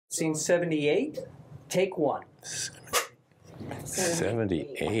Scene 78, take one.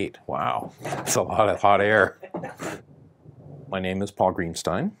 78, wow. That's a lot of hot air. My name is Paul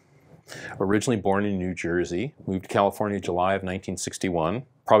Greenstein. Originally born in New Jersey, moved to California July of 1961.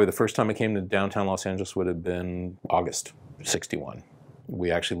 Probably the first time I came to downtown Los Angeles would have been August 61.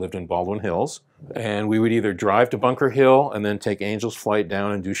 We actually lived in Baldwin Hills, and we would either drive to Bunker Hill and then take Angel's Flight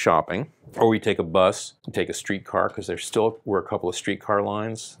down and do shopping, or we take a bus and take a streetcar, because there still were a couple of streetcar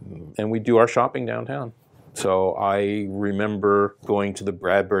lines, and we do our shopping downtown. So I remember going to the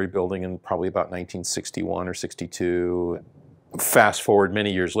Bradbury building in probably about 1961 or 62. Fast forward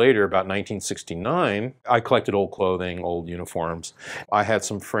many years later, about 1969, I collected old clothing, old uniforms. I had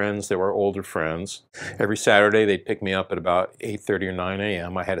some friends that were older friends. Every Saturday they'd pick me up at about 8:30 or 9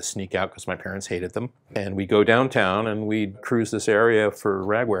 a.m. I had to sneak out because my parents hated them. And we'd go downtown and we'd cruise this area for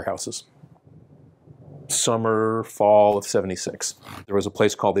rag warehouses. Summer, fall of 76. There was a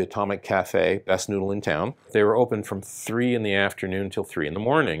place called the Atomic Café, best noodle in town. They were open from 3 in the afternoon till 3 in the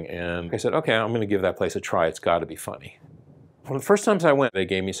morning. And I said, okay, I'm going to give that place a try. It's got to be funny. One of the first times I went, they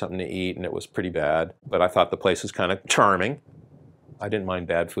gave me something to eat, and it was pretty bad. But I thought the place was kind of charming. I didn't mind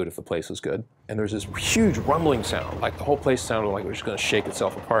bad food if the place was good. And there's this huge rumbling sound, like the whole place sounded like it was just going to shake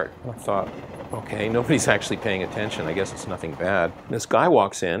itself apart. And I thought, okay, nobody's actually paying attention. I guess it's nothing bad. And this guy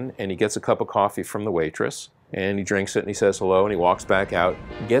walks in, and he gets a cup of coffee from the waitress, and he drinks it, and he says hello, and he walks back out,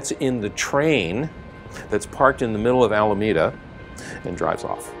 gets in the train that's parked in the middle of Alameda, and drives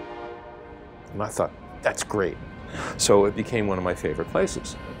off. And I thought, that's great. So it became one of my favorite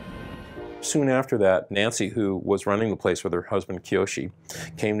places. Soon after that, Nancy, who was running the place with her husband Kiyoshi,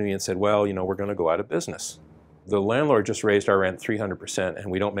 came to me and said, well, you know, we're going to go out of business. The landlord just raised our rent 300%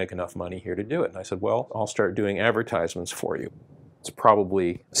 and we don't make enough money here to do it. And I said, well, I'll start doing advertisements for you. It's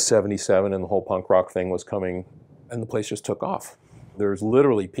probably 77 and the whole punk rock thing was coming, and the place just took off. There's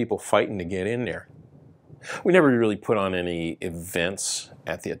literally people fighting to get in there. We never really put on any events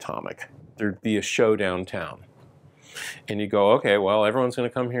at the Atomic. There'd be a show downtown. And you go, okay, well, everyone's going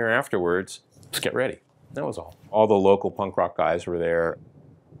to come here afterwards. Let's get ready. That was all. All the local punk rock guys were there.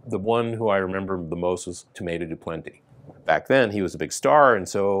 The one who I remember the most was Tomato Duplanty. Back then, he was a big star, and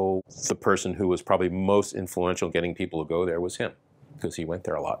so the person who was probably most influential in getting people to go there was him, because he went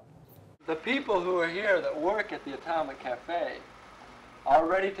there a lot. The people who are here that work at the Atomic Café are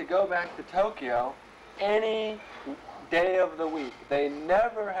ready to go back to Tokyo any day of the week. They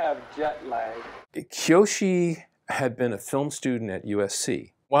never have jet lag. Kiyoshi had been a film student at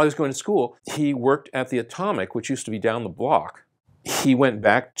USC. While he was going to school, he worked at the Atomic, which used to be down the block. He went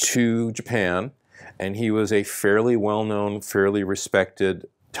back to Japan, and he was a fairly well-known, fairly respected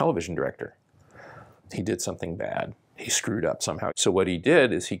television director. He did something bad. He screwed up somehow. So what he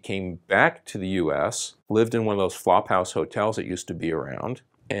did is he came back to the US, lived in one of those flophouse hotels that used to be around,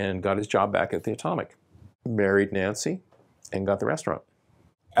 and got his job back at the Atomic. Married Nancy, and got the restaurant.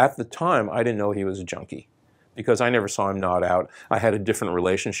 At the time, I didn't know he was a junkie, because I never saw him nod out. I had a different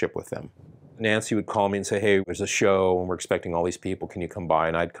relationship with them. Nancy would call me and say, hey, there's a show and we're expecting all these people, can you come by?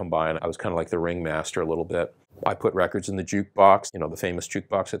 And I'd come by, and I was kind of like the ringmaster a little bit. I put records in the jukebox, you know, the famous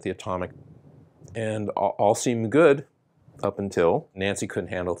jukebox at the Atomic, and all seemed good up until Nancy couldn't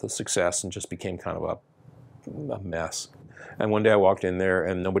handle the success and just became kind of a mess. And one day I walked in there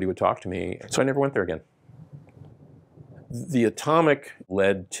and nobody would talk to me, so I never went there again. The Atomic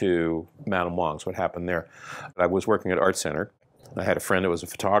led to Madame Wong's, what happened there. I was working at Art Center. I had a friend that was a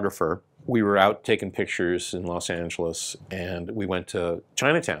photographer. We were out taking pictures in Los Angeles, and we went to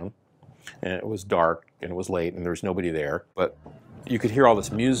Chinatown, and it was dark, and it was late, and there was nobody there. But you could hear all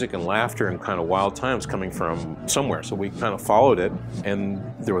this music and laughter and kind of wild times coming from somewhere. So we kind of followed it, and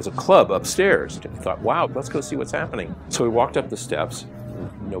there was a club upstairs. And we thought, wow, let's go see what's happening. So we walked up the steps,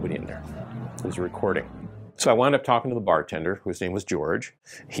 nobody in there. It was a recording. So I wound up talking to the bartender, whose name was George.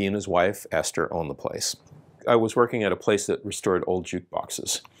 He and his wife, Esther, owned the place. I was working at a place that restored old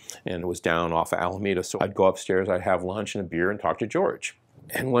jukeboxes, and it was down off of Alameda. So I'd go upstairs, I'd have lunch and a beer and talk to George.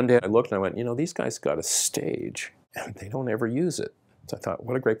 And one day I looked and I went, you know, these guys got a stage, and they don't ever use it. So I thought,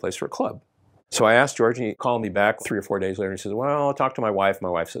 what a great place for a club. So I asked George, and he called me back 3 or 4 days later, and he says, well, I'll talk to my wife. My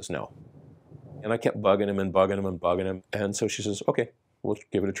wife says no. And I kept bugging him and bugging him and bugging him. And so she says, okay, we'll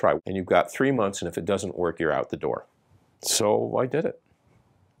give it a try. And you've got 3 months, and if it doesn't work, you're out the door. So I did it.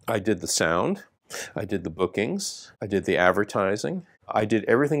 I did the sound. I did the bookings. I did the advertising. I did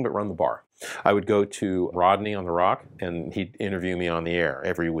everything but run the bar. I would go to Rodney on the Rock, and he'd interview me on the air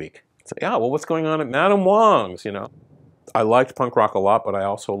every week. Say, yeah, well, what's going on at Madame Wong's, you know? I liked punk rock a lot, but I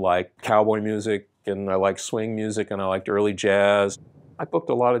also liked cowboy music, and I liked swing music, and I liked early jazz. I booked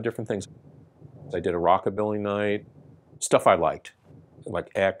a lot of different things. I did a rockabilly night, stuff I liked. like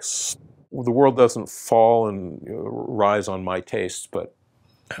X. The world doesn't fall and rise on my tastes, but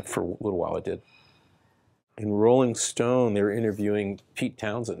for a little while it did. In Rolling Stone, they were interviewing Pete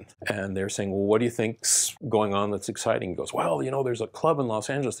Townsend, and they're saying, well, what do you think's going on that's exciting? He goes, well, you know, there's a club in Los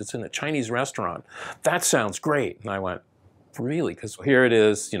Angeles that's in a Chinese restaurant. That sounds great. And I went, really? Because here it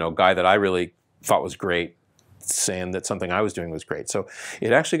is, you know, a guy that I really thought was great, saying that something I was doing was great. So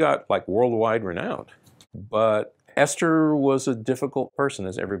it actually got like worldwide renowned. But Esther was a difficult person,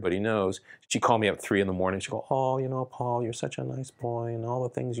 as everybody knows. She called me up at 3 in the morning. She'd go, oh, you know, Paul, you're such a nice boy, and all the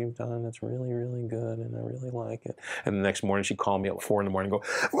things you've done, it's really, really good, and I really like it. And the next morning, she'd call me up at 4 in the morning and go,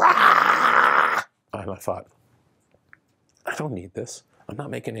 rah! And I thought, I don't need this. I'm not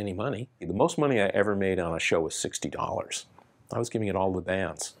making any money. The most money I ever made on a show was $60. I was giving it all to the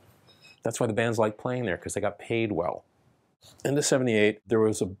bands. That's why the bands like playing there, because they got paid well. End of '78, there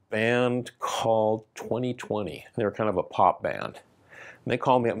was a band called 2020. They were kind of a pop band. And they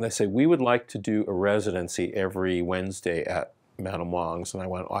called me up and they said, we would like to do a residency every Wednesday at Madame Wong's. And I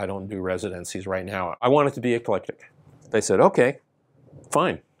went, oh, I don't do residencies right now. I want it to be eclectic. They said, okay,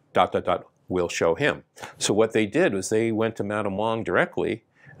 fine, ... we'll show him. So what they did was they went to Madame Wong directly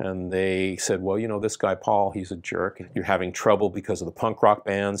and they said, well, you know, this guy Paul, he's a jerk. You're having trouble because of the punk rock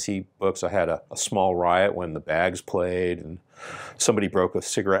bands he books. I had a small riot when the Bags played, and somebody broke a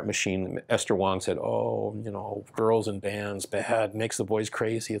cigarette machine. Esther Wong said, oh, you know, girls in bands, bad, makes the boys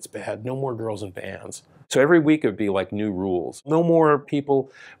crazy, it's bad, no more girls in bands. So every week it would be like new rules. No more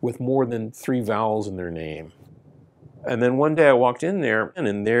people with more than 3 vowels in their name. And then one day I walked in there,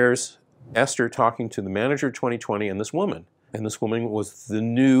 and there's Esther talking to the manager of 2020 and this woman. And this woman was the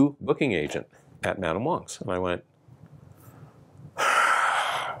new booking agent at Madame Wong's. And I went,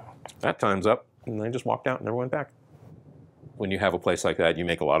 that time's up. And I just walked out and never went back. When you have a place like that, you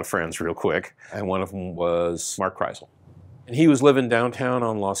make a lot of friends real quick. And one of them was Marc Kreisel. And he was living downtown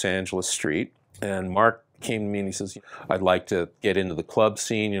on Los Angeles Street. And Marc came to me and he says, I'd like to get into the club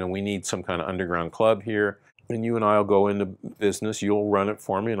scene. You know, we need some kind of underground club here. And you and I will go into business, you'll run it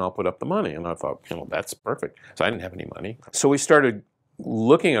for me, and I'll put up the money. And I thought, you know, that's perfect. So I didn't have any money. So we started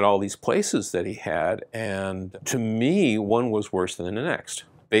looking at all these places that he had, and to me, one was worse than the next.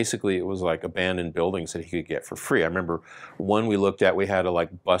 Basically, it was like abandoned buildings that he could get for free. I remember one we looked at, we had to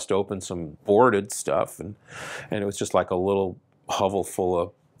like bust open some boarded stuff, and it was just like a little hovel full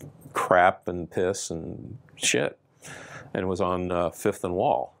of crap and piss and shit. And it was on 5th and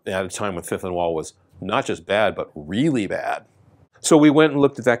Wall. At a time when 5th and Wall was not just bad, but really bad. So we went and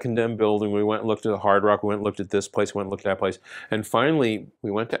looked at that condemned building, we went and looked at the Hard Rock, we went and looked at this place, we went and looked at that place, and finally we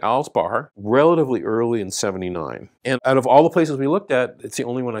went to Al's Bar relatively early in '79. And out of all the places we looked at, it's the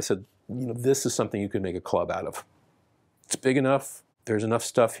only one I said, you know, this is something you could make a club out of. It's big enough, there's enough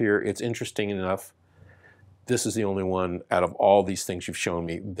stuff here, it's interesting enough. This is the only one out of all these things you've shown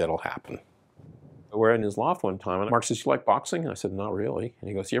me that'll happen. We're in his loft one time, and Marc says, you like boxing? And I said, not really. And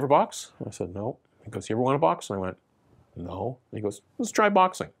he goes, you ever box? And I said, no. He goes, you ever want to box? And I went, no. And he goes, let's try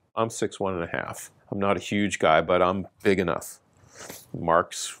boxing. I'm 6'1½". I'm not a huge guy, but I'm big enough.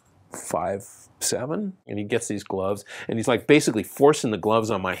 Marc's 5'7", and he gets these gloves, and he's like basically forcing the gloves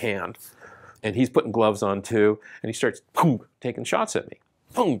on my hand. And he's putting gloves on too, and he starts boom, taking shots at me.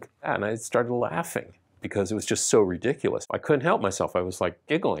 Boom. And I started laughing because it was just so ridiculous. I couldn't help myself. I was like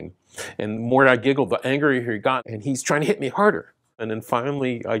giggling. And the more I giggled, the angrier he got, and he's trying to hit me harder. And then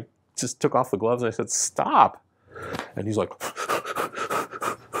finally, I just took off the gloves and I said, stop. And he's like,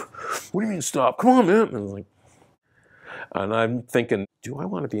 what do you mean stop? Come on, man. And I'm thinking, do I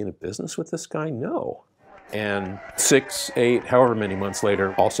want to be in a business with this guy? No. And 6, 8, however many months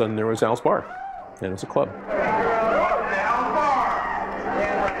later, all of a sudden there was Al's Bar. And it was a club.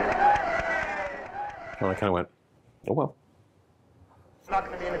 And I kind of went, oh well. I'm not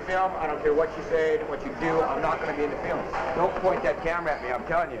going to be in the film. I don't care what you say, what you do. I'm not going to be in the film. Don't point that camera at me, I'm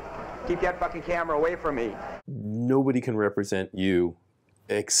telling you. Keep that fucking camera away from me. Nobody can represent you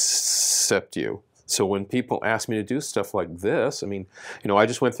except you. So when people ask me to do stuff like this, I mean, you know, I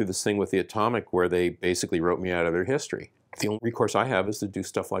just went through this thing with the Atomic where they basically wrote me out of their history. The only recourse I have is to do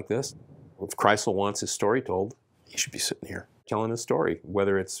stuff like this. If Kreisel wants his story told, he should be sitting here telling his story.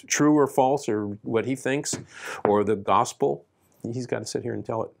 Whether it's true or false or what he thinks or the gospel, he's got to sit here and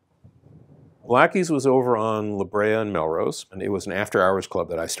tell it. Blackie's was over on La Brea and Melrose, and it was an after-hours club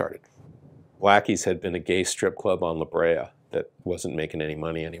that I started. Blackie's had been a gay strip club on La Brea that wasn't making any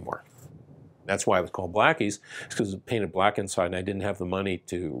money anymore. That's why it was called Blackie's, because it was painted black inside and I didn't have the money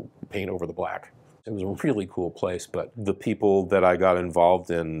to paint over the black. It was a really cool place, but the people that I got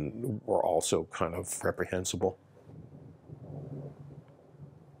involved in were also kind of reprehensible.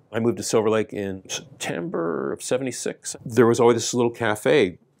 I moved to Silver Lake in September of '76. There was always this little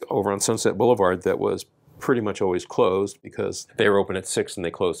cafe over on Sunset Boulevard that was pretty much always closed because they were open at 6 and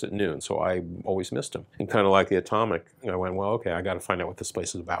they closed at noon, so I always missed them. And kind of like the Atomic, I went, well, okay, I got to find out what this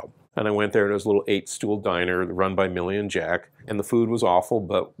place is about. And I went there, and it was a little 8-stool diner run by Millie and Jack, and the food was awful,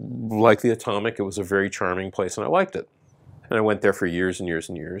 but like the Atomic, it was a very charming place, and I liked it. And I went there for years and years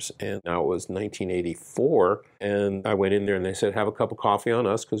and years, and now it was 1984, and I went in there, and they said, have a cup of coffee on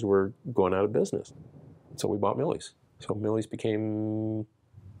us because we're going out of business. So we bought Millie's. So Millie's became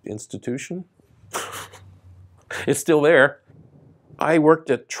institution. It's still there. I worked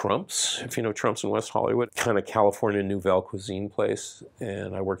at Trump's, if you know Trump's in West Hollywood, kind of California Nouvelle cuisine place,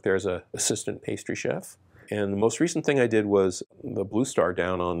 and I worked there as an assistant pastry chef. And the most recent thing I did was the Blue Star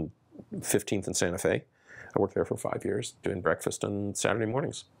down on 15th and Santa Fe. I worked there for 5 years, doing breakfast on Saturday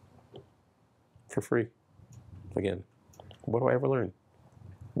mornings for free. Again, what do I ever learn?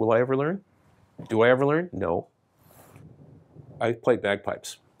 Will I ever learn? Do I ever learn? No. I played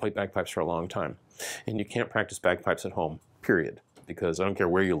bagpipes for a long time. And you can't practice bagpipes at home, period. Because I don't care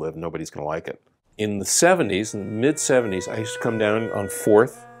where you live, nobody's going to like it. In the 70s, in the mid-70s, I used to come down on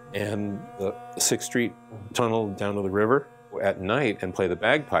 4th and the 6th Street tunnel down to the river at night and play the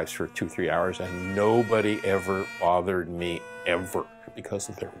bagpipes for 2-3 hours, and nobody ever bothered me, ever, because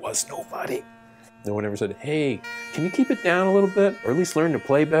there was nobody. No one ever said, hey, can you keep it down a little bit, or at least learn to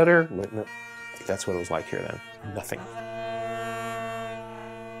play better? But no, that's what it was like here then. Nothing.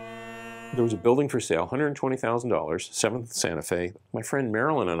 There was a building for sale, $120,000, 7th Santa Fe. My friend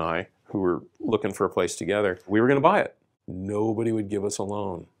Marilyn and I, who were looking for a place together, we were going to buy it. Nobody would give us a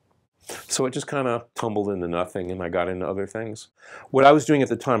loan. So it just kind of tumbled into nothing, and I got into other things. What I was doing at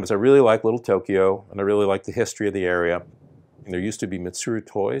the time is I really liked Little Tokyo, and I really liked the history of the area. And there used to be Mitsuru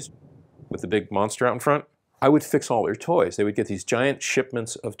Toys with the big monster out in front. I would fix all their toys. They would get these giant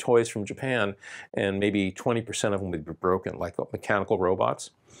shipments of toys from Japan, and maybe 20% of them would be broken, like mechanical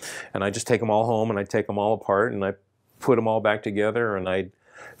robots. And I'd just take them all home, and I'd take them all apart, and I'd put them all back together, and I'd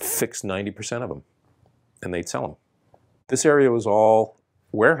fix 90% of them, and they'd sell them. This area was all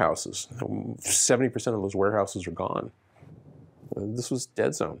warehouses. 70% of those warehouses are gone. This was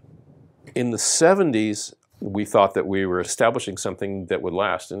dead zone. In the 70s, we thought that we were establishing something that would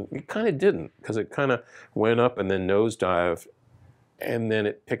last, and it kind of didn't, because it kind of went up and then nosedived, and then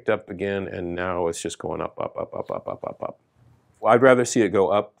it picked up again, and now it's just going up, up, up, up, up, up, up, up. Well, I'd rather see it go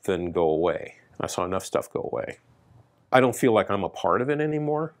up than go away. I saw enough stuff go away. I don't feel like I'm a part of it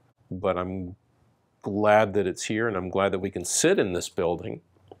anymore, but I'm glad that it's here, and I'm glad that we can sit in this building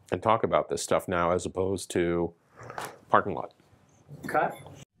and talk about this stuff now as opposed to parking lot. Cut.